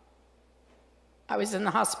was in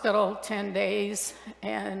the hospital 10 days,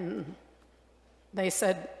 and they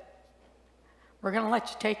said, we're going to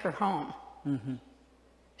let you take her home.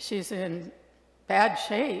 She's in bad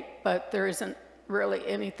shape, but there isn't really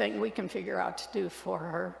anything we can figure out to do for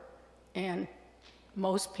her. And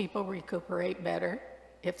most people recuperate better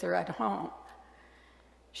if they're at home.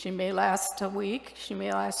 She may last a week, she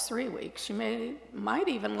may last 3 weeks, she might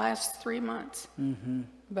even last 3 months.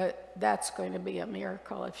 But that's going to be a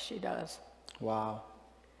miracle if she does. Wow.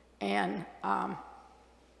 And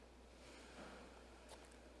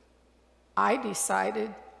I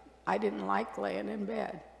decided I didn't like laying in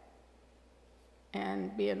bed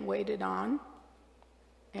and being waited on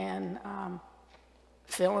and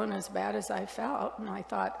feeling as bad as I felt. And I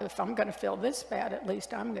thought, if I'm going to feel this bad, at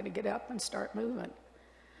least I'm going to get up and start moving.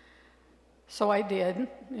 So I did.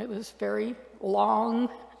 It was very long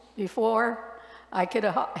before I could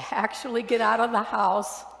actually get out of the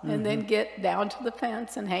house and then get down to the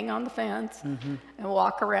fence and hang on the fence and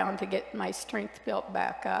walk around to get my strength built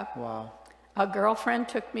back up. Wow. A girlfriend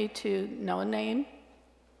took me to No Name,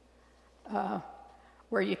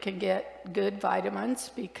 where you can get good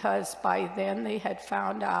vitamins, because by then they had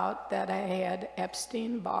found out that I had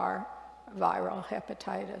Epstein-Barr viral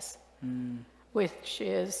hepatitis, which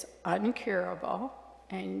is uncurable,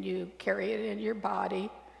 and you carry it in your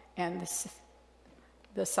body, and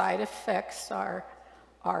the side effects are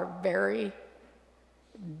very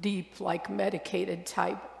deep, like medicated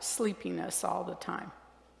type sleepiness all the time.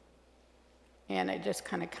 And it just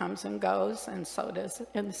kind of comes and goes, and so does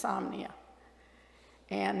insomnia.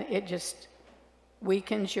 And it just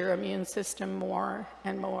weakens your immune system more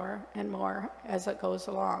and more and more as it goes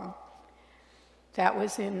along. That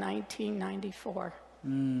was in 1994.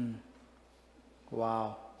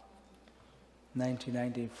 Wow.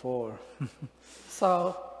 1994.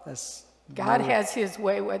 So That's God has his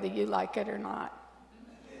way whether you like it or not.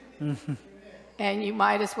 And you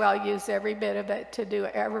might as well use every bit of it to do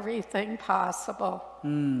everything possible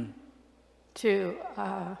to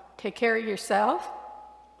take care of yourself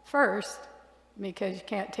first, because you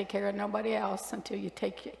can't take care of nobody else until you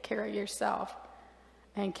take care of yourself,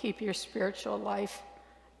 and keep your spiritual life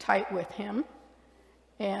tight with him,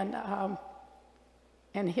 and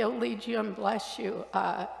he'll lead you and bless you.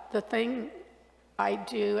 The thing I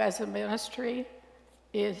do as a ministry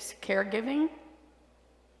is caregiving,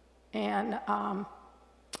 and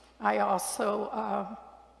I also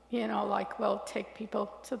you know, like we'll take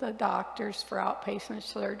people to the doctors for outpatient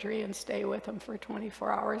surgery and stay with them for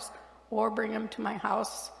 24 hours, or bring them to my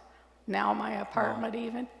house, now my apartment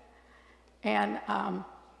even. And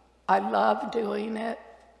I love doing it.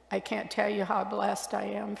 I can't tell you how blessed I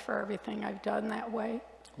am for everything I've done that way.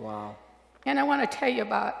 Wow. And I want to tell you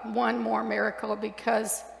about one more miracle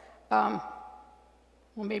because, well,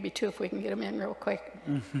 maybe two if we can get them in real quick.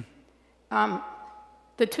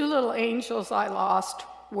 The two little angels I lost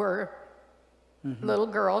were little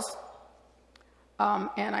girls,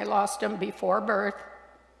 and I lost them before birth.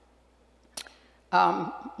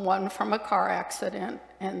 One from a car accident,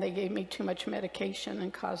 and they gave me too much medication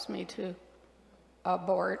and caused me to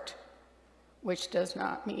abort, which does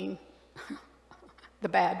not mean the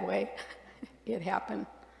bad way. It happened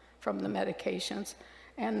from the medications.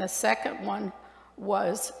 And the second one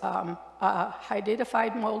was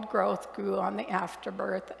identified mold growth grew on the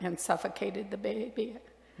afterbirth and suffocated the baby.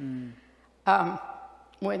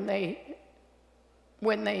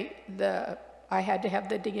 I had to have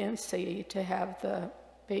the DNC to have the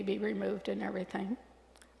baby removed and everything.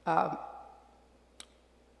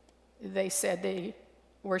 They said they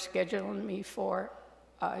were scheduling me for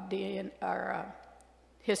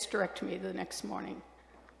hysterectomy the next morning.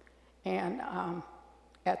 And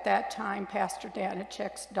at that time, Pastor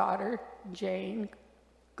Danachek's daughter, Jane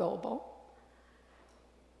Goebel,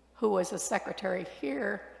 who was a secretary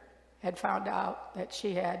here, had found out that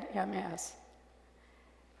she had MS.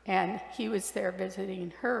 And he was there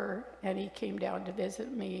visiting her, and he came down to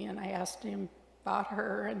visit me, and I asked him about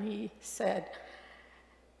her, and he said,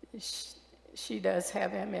 she does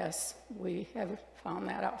have MS. We have found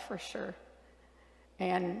that out for sure.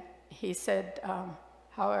 And he said,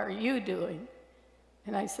 how are you doing?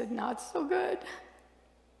 And I said, not so good.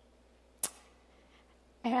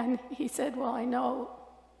 And he said, well, I know,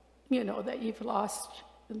 you know, that you've lost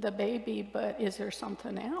the baby, but is there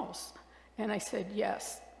something else? And I said,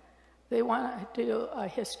 yes. They want to do a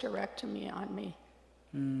hysterectomy on me.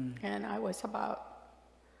 And I was about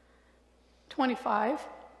 25.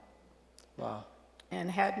 Wow.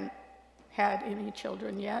 And hadn't had any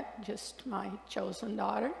children yet, just my chosen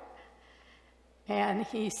daughter. And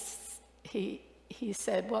he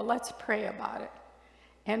said, well, let's pray about it.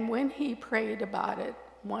 And when he prayed about it,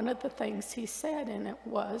 one of the things he said in it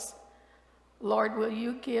was, Lord, will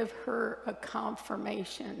you give her a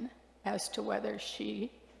confirmation as to whether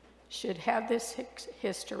she should have this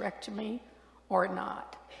hysterectomy or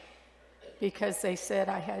not? Because they said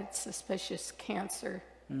I had suspicious cancer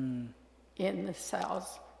in the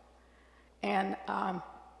cells. And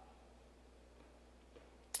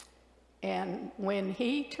when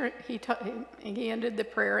he ended the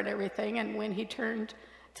prayer and everything, and when he turned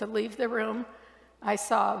to leave the room, I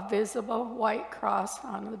saw a visible white cross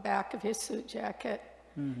on the back of his suit jacket,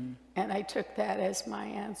 and I took that as my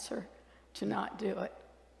answer to not do it.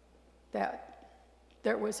 That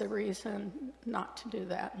there was a reason not to do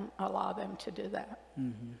that and allow them to do that.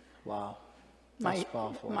 Wow, that's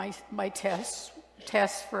powerful. My tests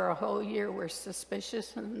for a whole year were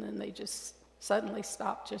suspicious, and then they just suddenly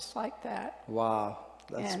stopped just like that. Wow,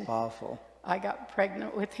 that's And powerful. I got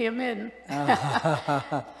pregnant with him, and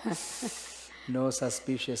No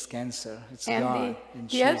suspicious cancer. It's and gone.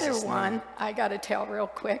 the other one I got to tell real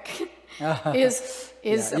quick is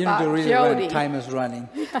You need about to really Jody. run. Time is running.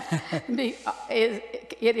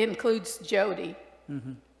 It includes Jody.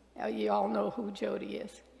 You all know who Jody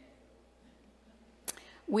is.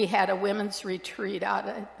 We had a women's retreat out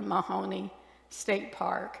at Mahoney State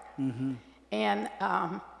Park, and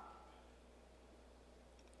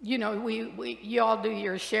you know, you all do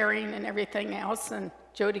your sharing and everything else, and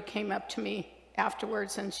Jody came up to me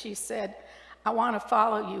afterwards and she said, I want to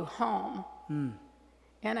follow you home.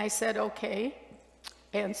 And I said, okay.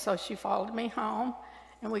 And so she followed me home,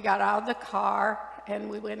 and we got out of the car and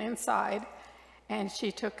we went inside, and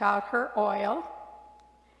she took out her oil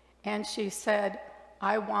and she said,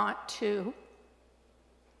 I want to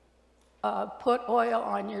put oil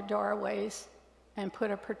on your doorways and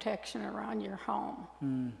put a protection around your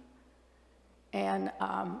home.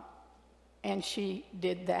 And she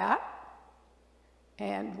did that,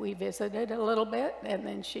 and we visited a little bit, and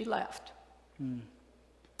then she left.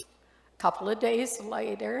 A couple of days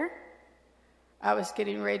later, I was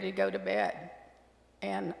getting ready to go to bed,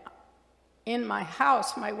 and in my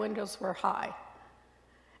house, my windows were high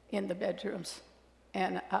in the bedrooms,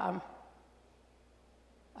 and I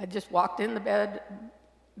just walked in the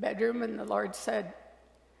bedroom, and the Lord said,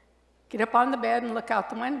 get up on the bed and look out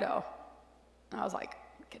the window. And I was like,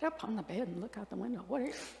 get up on the bed and look out the window.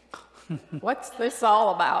 What's this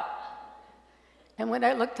all about? And when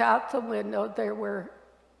I looked out the window, there were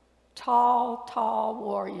tall, tall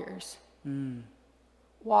warriors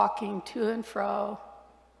walking to and fro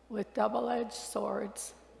with double-edged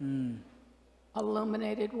swords,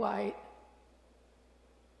 illuminated white,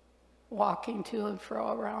 walking to and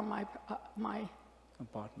fro around my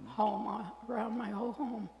Apartment. home, around my whole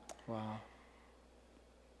home. Wow.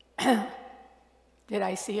 Did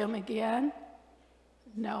I see them again?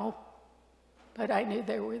 No, but I knew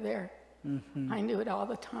they were there. I knew it all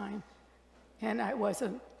the time. And I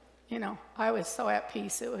wasn't, I was so at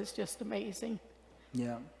peace, it was just amazing.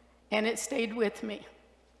 Yeah. And it stayed with me.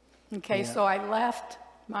 Okay, Yeah. so I left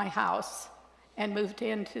my house and moved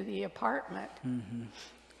into the apartment.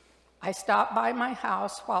 I stopped by my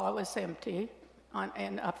house while it was empty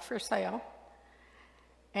and up for sale.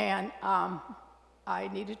 And I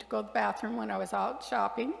needed to go to the bathroom when I was out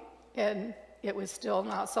shopping, and it was still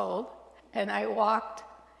not sold. And I walked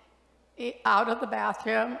out of the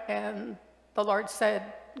bathroom, and the Lord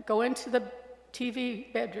said, go into the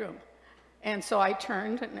TV bedroom. And so I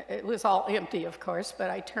turned, and it was all empty, of course, but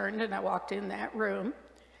I turned and I walked in that room,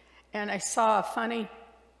 and I saw a funny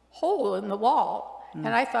hole in the wall, and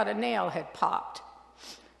I thought a nail had popped.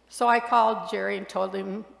 So I called Jerry and told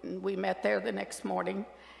him, we met there the next morning,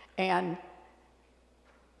 and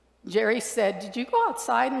Jerry said, did you go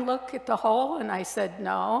outside and look at the hole? And I said,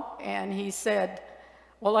 no. And he said,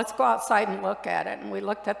 well, let's go outside and look at it. And we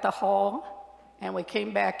looked at the hole, and we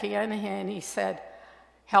came back in, and he said,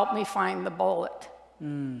 help me find the bullet.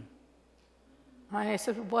 And I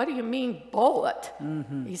said, what do you mean bullet?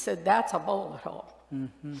 He said, that's a bullet hole.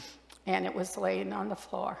 And it was laying on the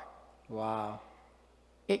floor. Wow.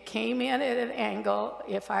 It came in at an angle.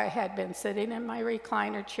 If I had been sitting in my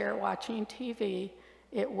recliner chair watching TV,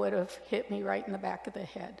 it would have hit me right in the back of the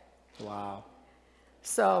head. Wow.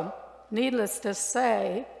 So, needless to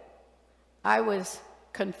say, I was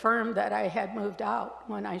confirmed that I had moved out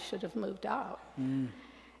when I should have moved out.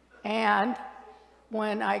 And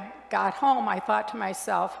when I got home, I thought to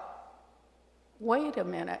myself, wait a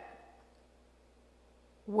minute.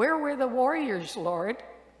 Where were the warriors, Lord?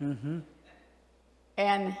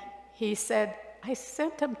 And he said, I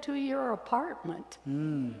sent them to your apartment.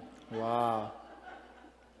 Wow.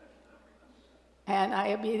 And I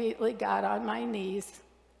immediately got on my knees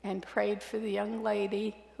and prayed for the young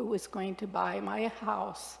lady who was going to buy my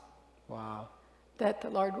house. Wow. That the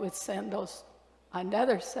Lord would send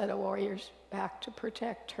another set of warriors back to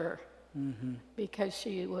protect her. Because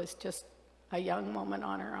she was just a young woman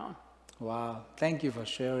on her own. Wow. Thank you for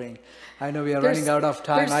sharing. I know we are There's- running out of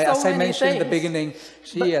time. there's so As I many mentioned in the things. beginning,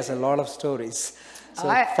 she has a lot of stories. So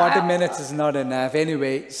I- 40 minutes is not enough.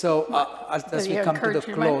 Anyway, so as we the come to the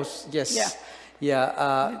encouragement. close, yes.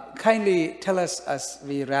 Yeah. Kindly tell us as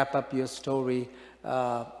we wrap up your story,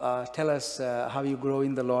 tell us how you grow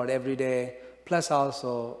in the Lord every day, plus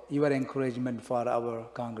also your encouragement for our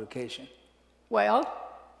congregation. Well,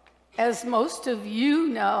 as most of you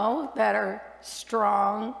know that are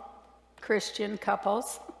strong Christian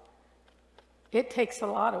couples, it takes a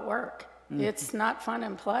lot of work. It's not fun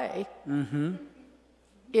and play.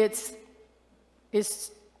 It's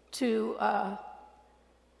to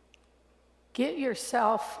get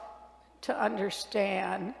yourself to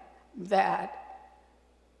understand that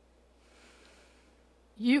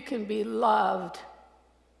you can be loved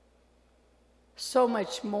so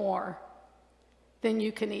much more than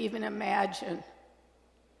you can even imagine.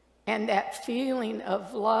 And that feeling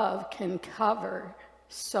of love can cover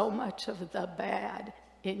so much of the bad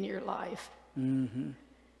in your life. And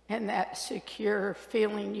that secure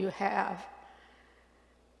feeling you have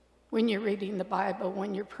when you're reading the Bible,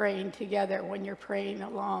 when you're praying together, when you're praying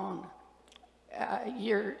alone.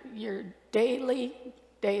 Your daily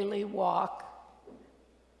walk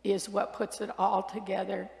is what puts it all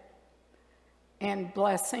together. And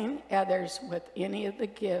blessing others with any of the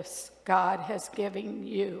gifts God has given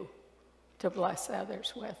you to bless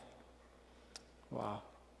others with. Wow.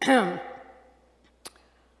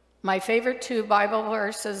 My favorite two Bible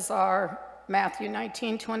verses are Matthew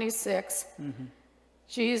 19:26.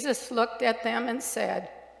 Jesus looked at them and said,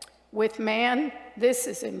 with man, this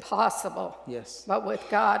is impossible. Yes. But with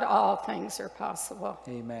God, all things are possible.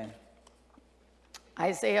 Amen.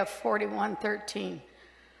 Isaiah 41:13.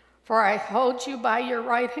 For I hold you by your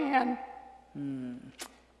right hand.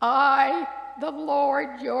 I, the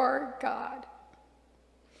Lord your God.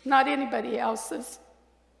 Not anybody else's.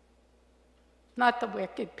 Not the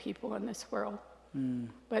wicked people in this world.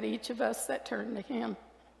 But each of us that turn to him.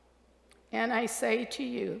 And I say to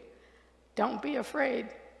you, don't be afraid.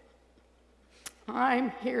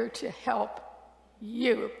 I'm here to help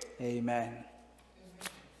you. Amen.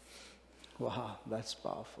 Wow, that's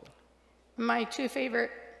powerful. My two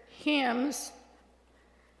favorite hymns,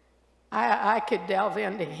 I could delve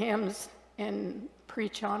into hymns and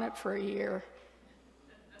preach on it for a year.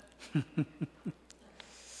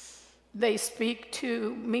 They speak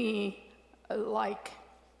to me like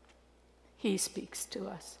he speaks to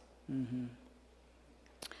us. Mm-hmm.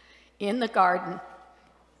 In the garden,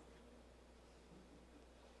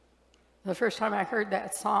 the first time I heard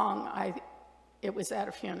that song, it was at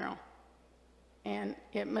a funeral. And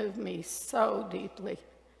it moved me so deeply.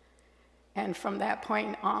 And from that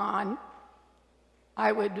point on,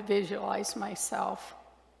 I would visualize myself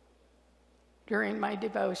during my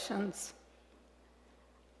devotions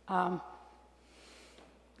that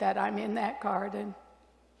I'm in that garden.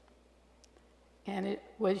 And it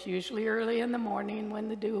was usually early in the morning when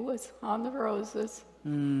the dew was on the roses.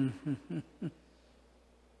 Mm-hmm.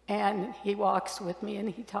 And he walks with me and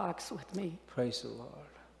he talks with me. Praise the Lord.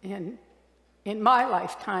 And in my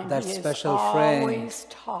lifetime, that he special has friend. Always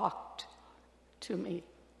talked to me.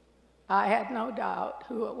 I had no doubt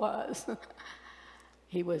who it was.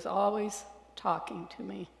 He was always talking to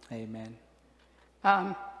me. Amen.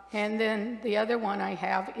 And then the other one I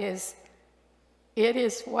have is, it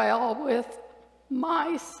is well with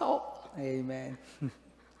my soul. Amen.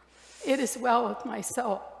 It is well with my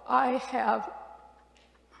soul. I have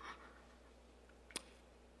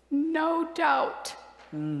no doubt.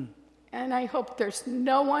 And I hope there's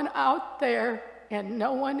no one out there and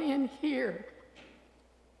no one in here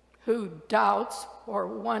who doubts or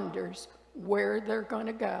wonders where they're going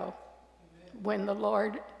to go when the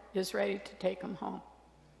Lord is ready to take them home.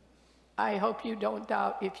 I hope you don't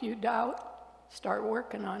doubt. If you doubt, start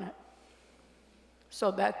working on it,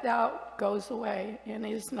 so that doubt goes away and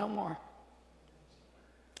is no more.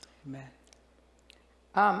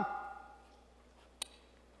 Amen.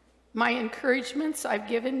 My encouragements, I've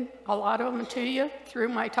given a lot of them to you through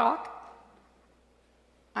my talk.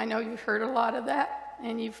 I know you've heard a lot of that,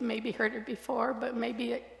 and you've maybe heard it before, but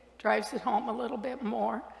maybe it drives it home a little bit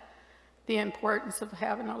more, the importance of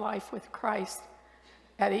having a life with Christ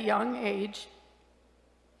at a young age.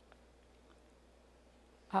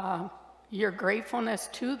 Your gratefulness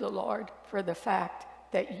to the Lord for the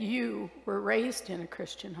fact that you were raised in a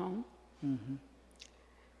Christian home. Mm-hmm.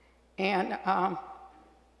 And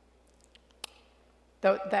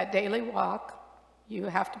that daily walk, you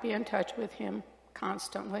have to be in touch with him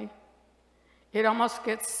constantly. It almost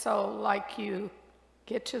gets so like you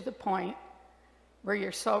get to the point where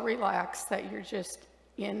you're so relaxed that you're just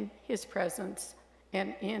in his presence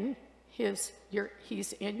and he's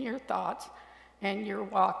in your thoughts, and you're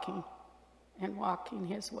walking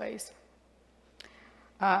his ways.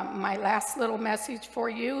 My last little message for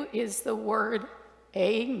you is the word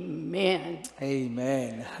amen.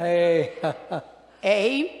 Amen. Hey.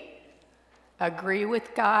 A, agree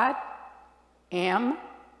with God. M,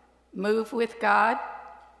 move with God.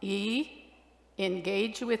 E,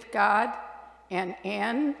 engage with God. And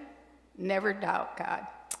N, never doubt God.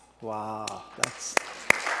 Wow, that's...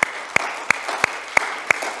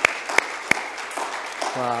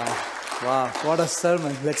 Wow, what a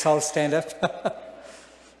sermon. Let's all stand up.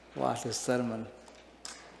 What a sermon.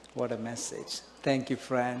 What a message. Thank you,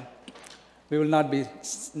 Fran. We will not be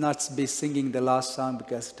singing the last song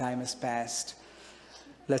because time has passed.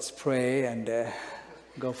 Let's pray and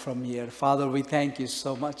go from here. Father, we thank you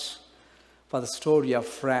so much for the story of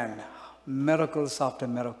Fran. Miracles after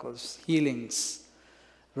miracles, healings,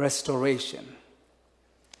 restoration,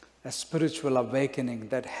 a spiritual awakening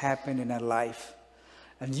that happened in her life.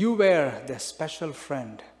 And you were the special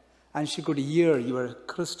friend, and she could hear your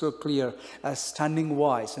crystal clear, a stunning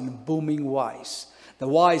voice and booming voice. The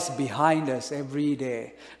voice behind us every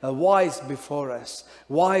day, a voice before us,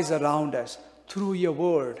 voice around us, through your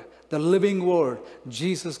word, the living word,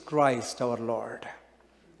 Jesus Christ our Lord.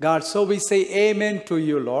 God, so we say amen to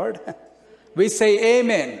you, Lord. We say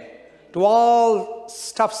amen to all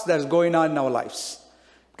stuffs that's going on in our lives,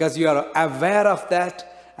 because you are aware of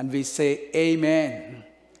that, and we say amen.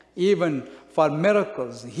 Even for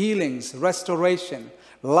miracles, healings, restoration,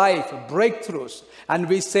 life, breakthroughs, and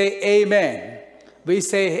we say amen. We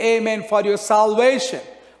say amen for your salvation,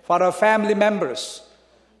 for our family members,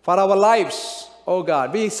 for our lives, oh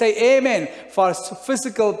God. We say amen for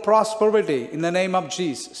physical prosperity in the name of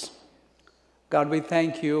Jesus. God, we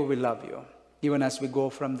thank you, we love you. Even as we go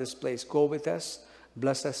from this place, go with us,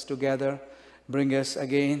 bless us together, bring us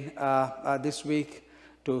again this week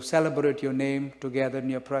to celebrate your name together in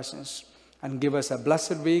your presence, and give us a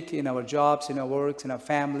blessed week in our jobs, in our works, in our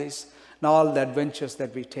families, and all the adventures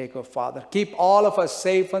that we take, oh Father. Keep all of us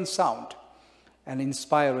safe and sound, and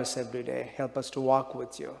inspire us every day. Help us to walk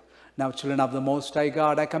with you. Now, children of the Most High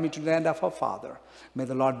God, I come into the hand of our Father. May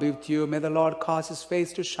the Lord be with you. May the Lord cause his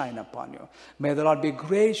face to shine upon you. May the Lord be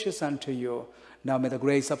gracious unto you. Now may the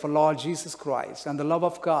grace of our Lord Jesus Christ and the love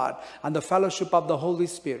of God and the fellowship of the Holy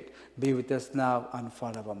Spirit be with us now and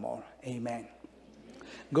forevermore. Amen.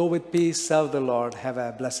 Go with peace. Serve the Lord. Have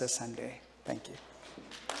a blessed Sunday. Thank you.